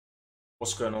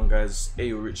What's going on, guys?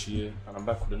 Heihachi here, and I'm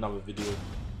back with another video.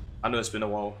 I know it's been a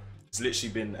while. It's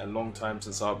literally been a long time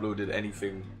since I uploaded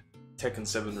anything Tekken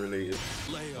 7 related.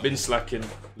 Been slacking,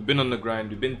 we've been on the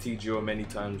grind, we've been TGO many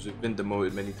times, we've been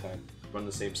demoted many times, run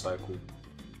the same cycle.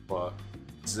 But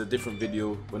this is a different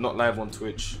video. We're not live on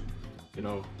Twitch, you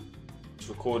know, just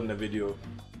recording a video.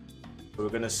 So we're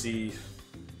gonna see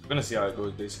how it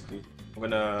goes basically. I'm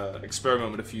gonna experiment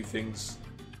with a few things.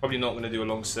 Probably not gonna do a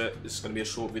long set, this is gonna be a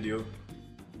short video.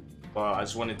 But I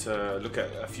just wanted to look at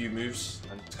a few moves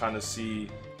and kind of see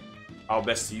how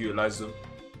best to utilize them,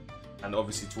 and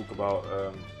obviously talk about,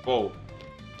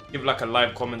 give like a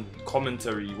live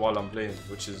commentary while I'm playing,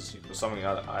 which is something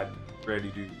I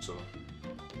rarely do. So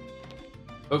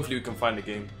hopefully we can find a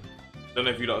game. Don't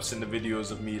know if you lot have seen the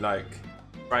videos of me like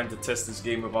trying to test this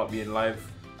game without being live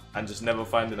and just never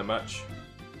finding a match.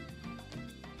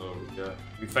 So yeah,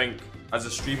 as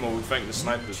a streamer, we thank the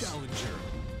snipers.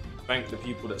 Thank the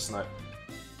people that snipe,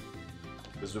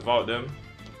 because without them,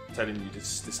 I'm telling you,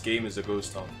 this game is a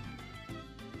ghost town.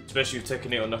 Especially with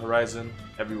Tekken 8 on the horizon,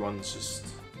 everyone is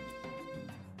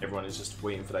just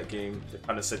waiting for that game. They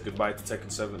kind of said goodbye to Tekken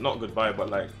 7, not goodbye, but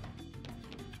like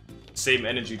same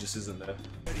energy just isn't there.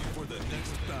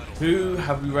 Who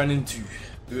have we run into?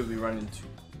 Who have we run into?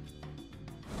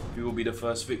 Who will be the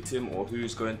first victim, or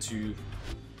who's going to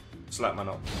slap man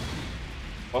up?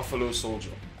 Buffalo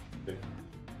Soldier. Okay.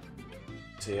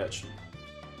 Heihachi.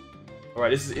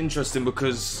 Alright, this is interesting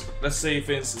because let's say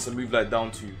for instance a move like down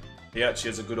 2, Heihachi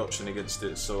has a good option against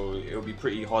it, so it'll be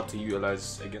pretty hard to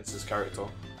utilize against this character.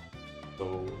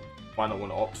 So why not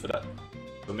want to opt for that?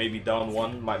 So maybe down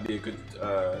 1 might be a good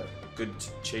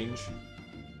change,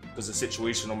 because the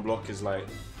situation on block is like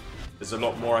there's a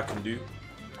lot more I can do.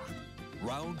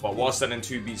 But while standing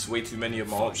 2 beats way too many of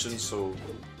my options, so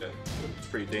yeah, it's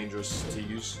pretty dangerous to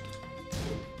use.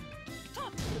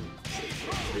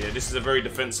 But yeah, this is a very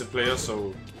defensive player,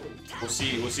 so we'll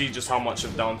see just how much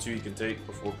of down 2 he can take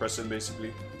before pressing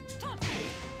basically.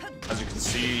 As you can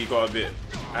see, he got a bit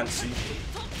antsy.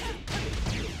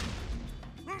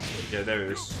 Yeah, there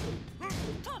it is.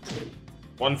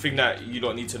 One thing that you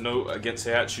don't need to know against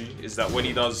Heihachi is that when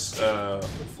he does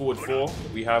forward 4,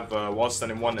 we have while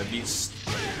standing 1, it beats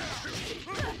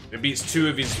 2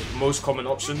 of his most common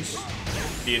options,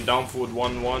 being down forward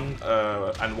 1-1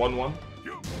 and 1-1.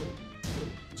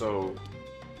 So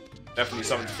definitely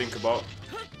something to think about.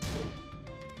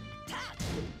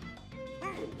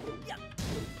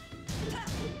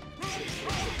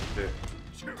 Okay.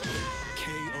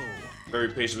 Very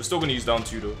patient. We're still gonna use down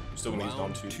 2 though. We're still gonna use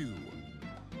down 2.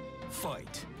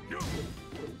 Fight.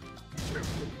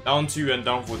 Down 2 and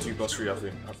down forward 2+3.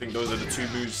 I think those are the 2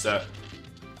 moves that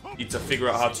you need to figure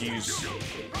out how to use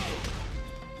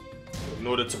in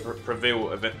order to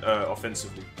prevail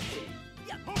offensively.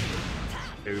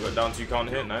 Okay, we got down 2 counter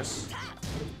hit, nice.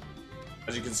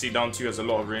 As you can see, down 2 has a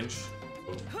lot of range.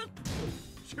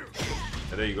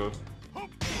 Yeah, there you go.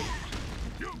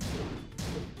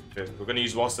 Okay, we're gonna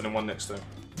use while standing 1 next time.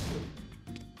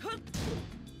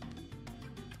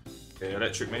 Okay,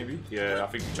 electric maybe? Yeah, I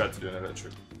think we tried to do an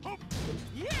electric.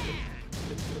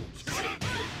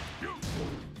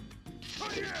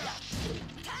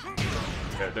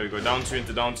 Yeah, there we go. Down 2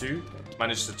 into down 2.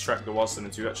 Managed to track the while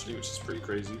standing 2 actually, which is pretty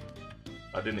crazy.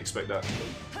 I didn't expect that.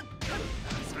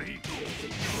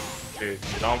 Okay,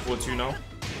 down forward 2 now.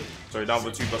 Sorry, down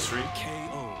forward 2+3.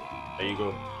 There you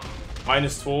go.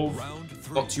 Minus 12.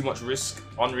 Not too much risk.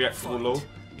 Unreactable low.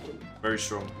 Very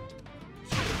strong.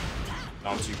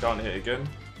 Down 2 counter hit again.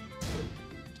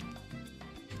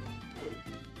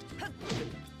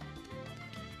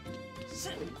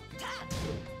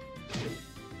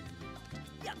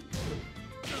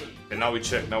 Okay, now we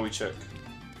check,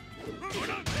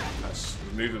 Nice.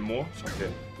 We're moving more.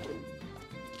 Okay.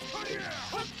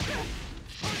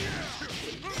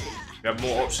 We have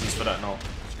more options for that now.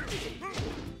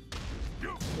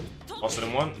 Faster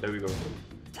than 1, there we go.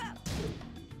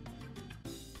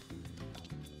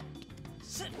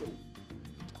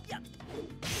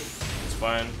 It's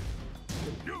fine.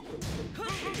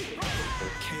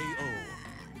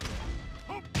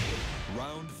 KO.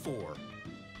 Round 4.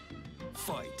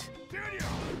 Fight.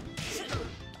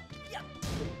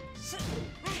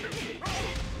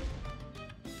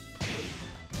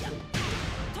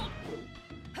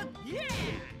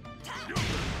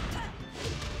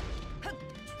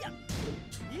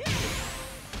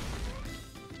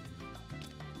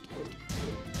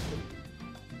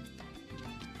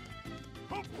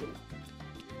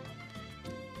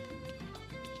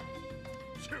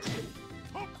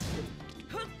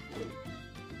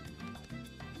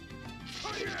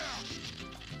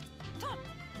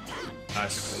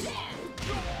 Nice.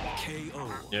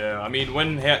 KO. Yeah, I mean,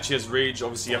 when Heihachi has rage,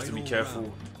 obviously you have to be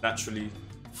careful, naturally.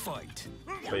 Fight.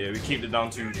 But yeah, we keep the down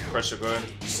 2 pressure going.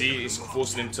 You see, it's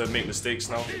forcing him to make mistakes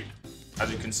now,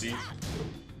 as you can see.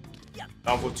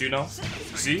 Down for 2 now.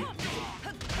 You see? You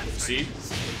see?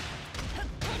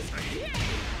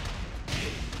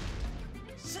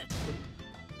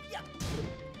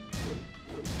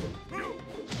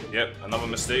 Yep, another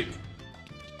mistake.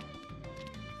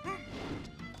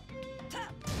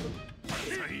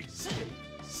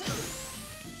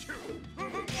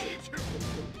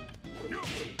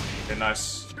 Okay,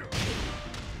 nice.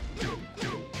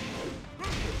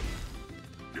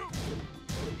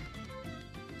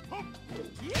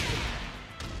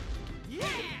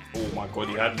 Oh my god,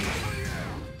 he had me.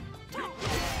 There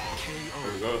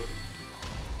we go.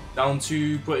 Down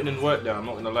 2 putting in work there, I'm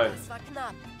not gonna lie.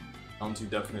 Down 2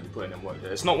 definitely putting in work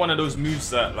there. It's not one of those moves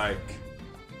that, like,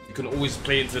 you can always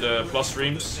play into the plus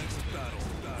frames.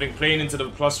 I think playing into the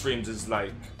plus frames is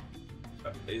like,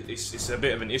 it's a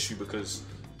bit of an issue because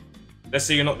let's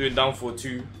say you're not doing down forward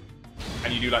 2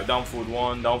 and you do like down forward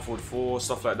 1, down forward 4,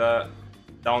 stuff like that,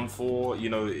 down 4, you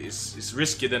know, it's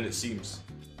riskier than it seems.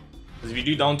 Because if you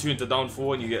do down 2 into down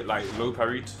 4 and you get like low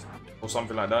parried or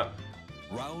something like that,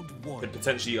 Round 1. could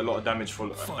potentially a lot of damage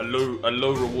for a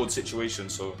low reward situation.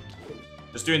 So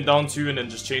just doing down 2 and then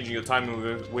just changing your timing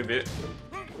with it.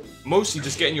 Mostly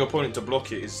just getting your opponent to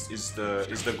block it is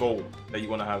the goal that you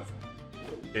want to have.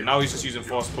 Okay, now he's just using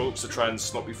fast pokes to try and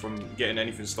stop you from getting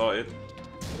anything started.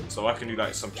 So I can do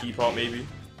like some keep out maybe.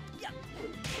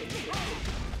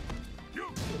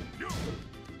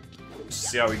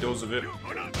 See how he deals with it.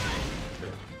 Okay.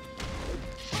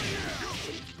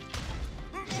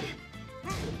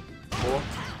 Four.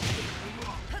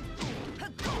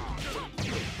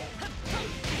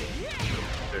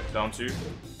 Okay, down 2,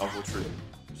 down for 3.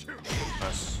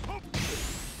 Nice.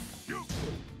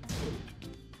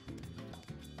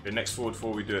 Okay, next forward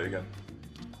 4 we do it again.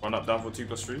 Run up down for 2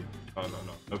 plus 3. Oh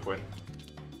no point.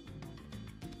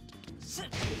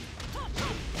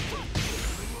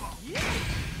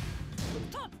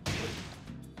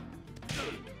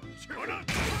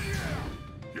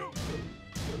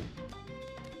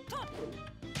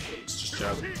 It's just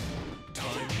jab.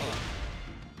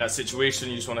 That situation,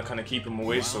 you just want to kind of keep him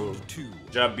away, so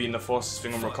jab being the fastest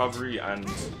thing on recovery and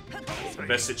the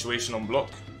best situation on block.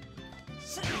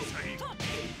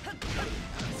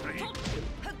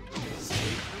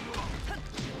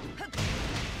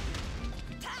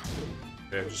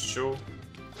 Okay, just chill.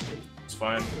 It's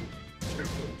fine.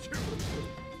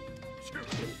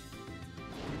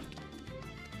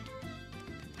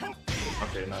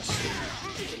 Okay, nice.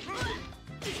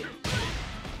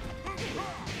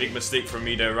 Big mistake from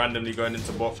me there, randomly going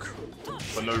into block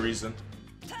for no reason.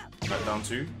 Right, down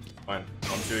 2. Fine.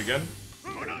 Down 2 again.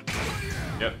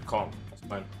 Yep, calm. That's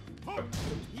fine. Okay.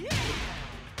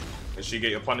 Did she get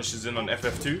your punishes in on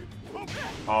FF2?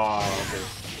 Ah, okay.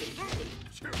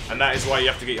 And that is why you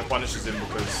have to get your punishes in,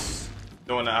 because you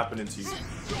don't want that happening to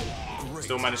you.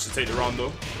 Still managed to take the round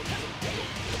though.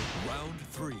 Round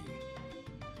 3.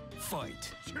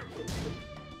 Fight.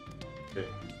 Okay,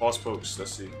 fast pokes,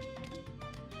 let's see.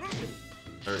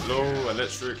 Very low,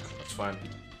 electric, that's fine.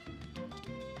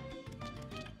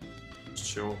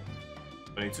 Just chill.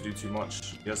 Don't need to do too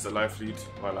much. He has the life lead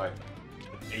by like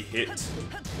a hit.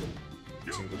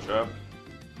 Single jab.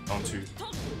 Down 2.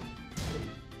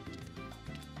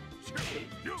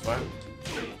 It's fine.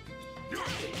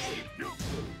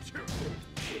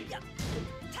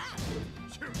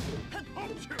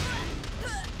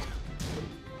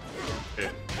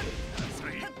 Okay.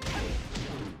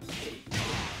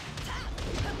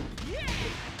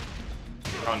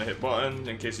 Counter hit button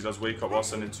in case he does wake up while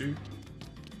sending 2.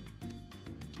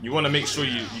 You want to make sure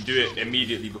you do it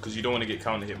immediately because you don't want to get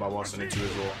counter hit by while sending 2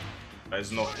 as well. That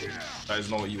is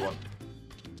not what you want.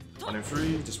 1 and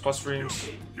 3, just plus frames.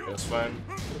 Yeah, that's fine.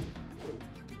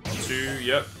 1, 2,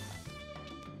 yep.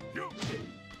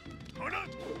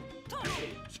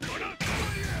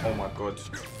 Oh my god.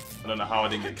 I don't know how I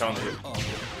didn't get counter hit.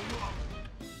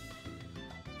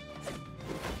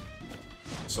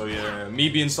 So yeah, me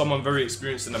being someone very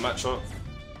experienced in the matchup,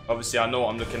 obviously I know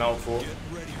what I'm looking out for.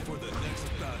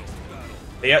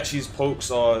 Heihachi's pokes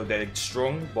they're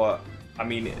strong, but I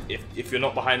mean if you're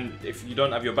not behind, if you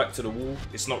don't have your back to the wall,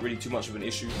 it's not really too much of an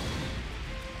issue.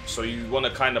 So you want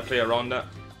to kind of play around that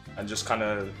and just kind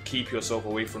of keep yourself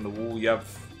away from the wall. You have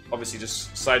obviously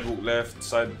just sidewalk left,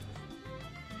 sidewalk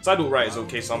right is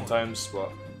okay sometimes,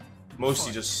 but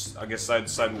mostly just I guess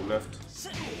sidewalk left.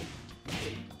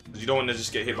 You don't want to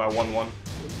just get hit by 1-1.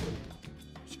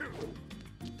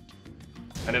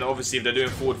 And then obviously if they're doing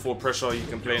forward 4 pressure, you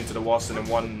can play into the Waston in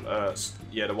 1,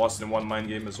 yeah, the Waston in 1 mind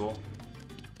game as well.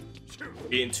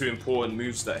 Beating 2 important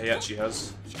moves that Heihachi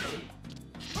has.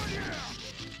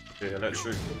 Okay,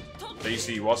 electric. There you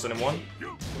see Waston in 1.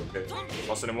 Okay,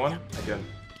 Waston in 1, again.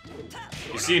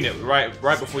 You're seeing it right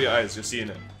before your eyes, you're seeing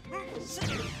it.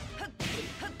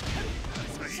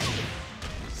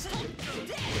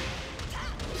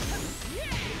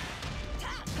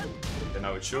 Okay,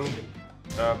 now we chill.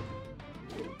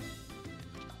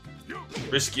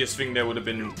 Riskiest thing there would have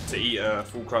been to eat a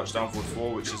full crouch down forward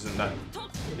 4, which isn't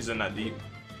that deep.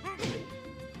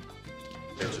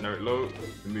 Okay, generic low,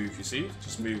 move, you see?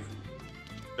 Just move.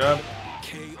 Jab.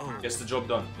 Gets the job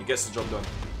done. It gets the job done.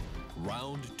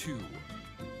 Round 2.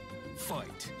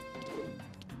 Fight.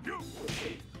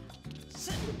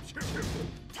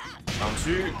 Down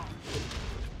 2.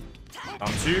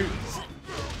 Down 2.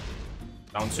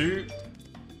 Down 2.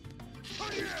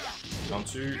 Down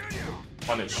 2.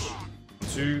 Punish. Down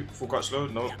 2. Full crouch low.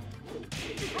 No.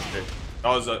 Okay. That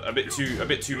was a bit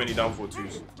too many down forward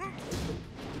 2s.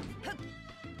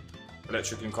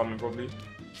 Electric incoming probably.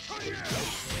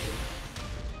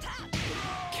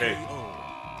 Okay.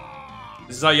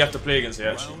 This is how you have to play against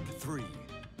Heihachi. Round 3.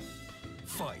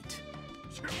 Fight.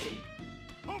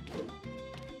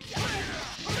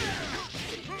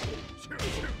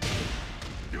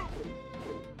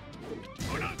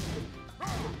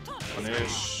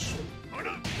 Punish.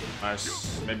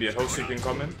 Nice. Maybe a health sweep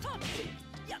incoming.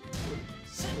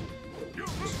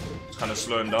 Just kind of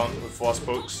slow him down with fast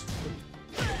pokes.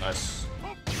 Nice.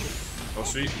 Health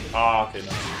sweep. Ah, okay,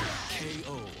 nice.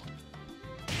 KO.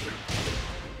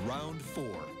 Round 4.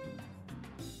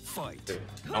 Fight. Okay.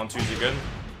 Down 2s again.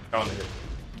 Counter hit.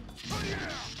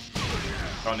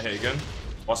 Counter hit again.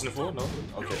 Wasn't it 4? No?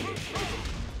 Okay.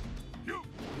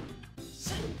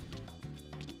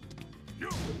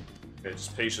 Okay,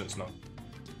 just patience now.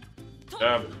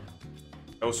 Jab.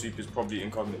 L sweep is probably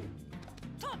incoming.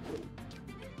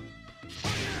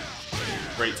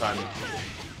 Great timing.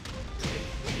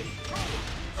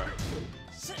 Right.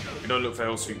 We don't look for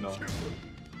L sweep now.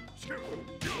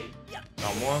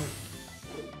 Down 1.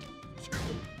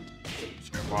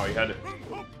 Wow, he had it.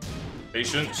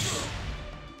 Patience.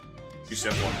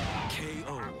 UCF1.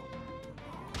 KO.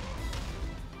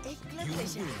 You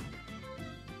win.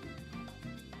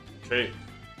 Okay.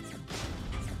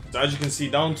 So as you can see,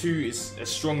 down 2 is a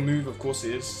strong move, of course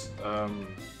it is.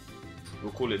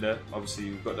 We'll call it there. Obviously,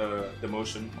 we've got the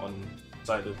motion on the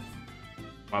side of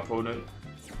my opponent.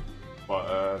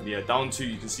 But yeah, down 2,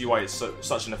 you can see why it's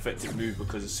such an effective move,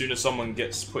 because as soon as someone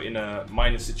gets put in a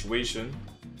minor situation,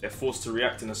 they're forced to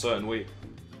react in a certain way.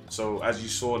 So as you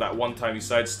saw, that one time he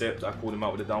sidestepped, I called him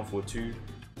out with a down forward 2.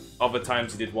 Other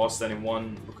times he did while standing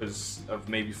 1 because of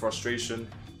maybe frustration.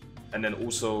 And then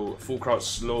also full crouch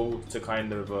slow to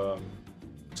kind of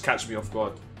catch me off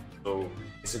guard. So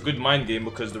it's a good mind game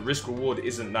because the risk reward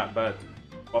isn't that bad.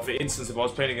 But for instance, if I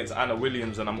was playing against Anna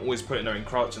Williams and I'm always putting her in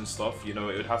crouch and stuff, you know,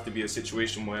 it would have to be a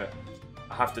situation where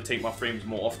I have to take my frames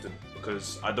more often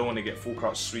because I don't want to get full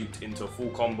crouch sweeped into a full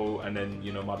combo and then,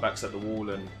 you know, my back's at the wall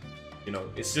and, you know,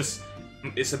 it's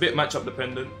a bit matchup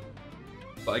dependent.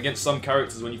 But against some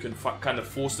characters, when you can kind of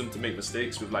force them to make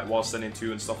mistakes with like while standing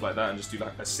 2 and stuff like that and just do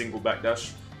like a single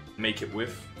backdash, make it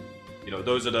whiff, you know,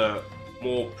 those are the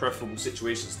more preferable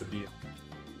situations to be in.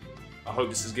 I hope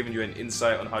this has given you an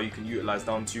insight on how you can utilize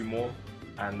down 2 more,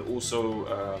 and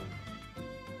also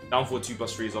down forward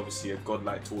 2+3 is obviously a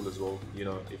godlike tool as well, you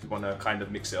know, if you want to kind of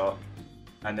mix it up.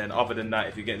 And then other than that,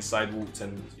 if you're getting sidewalked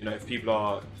and, you know, if people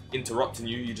are interrupting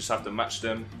you, you just have to match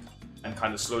them and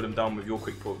kind of slow them down with your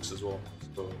quick pokes as well.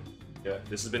 So yeah,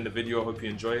 this has been the video. I hope you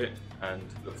enjoy it and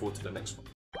look forward to the next one.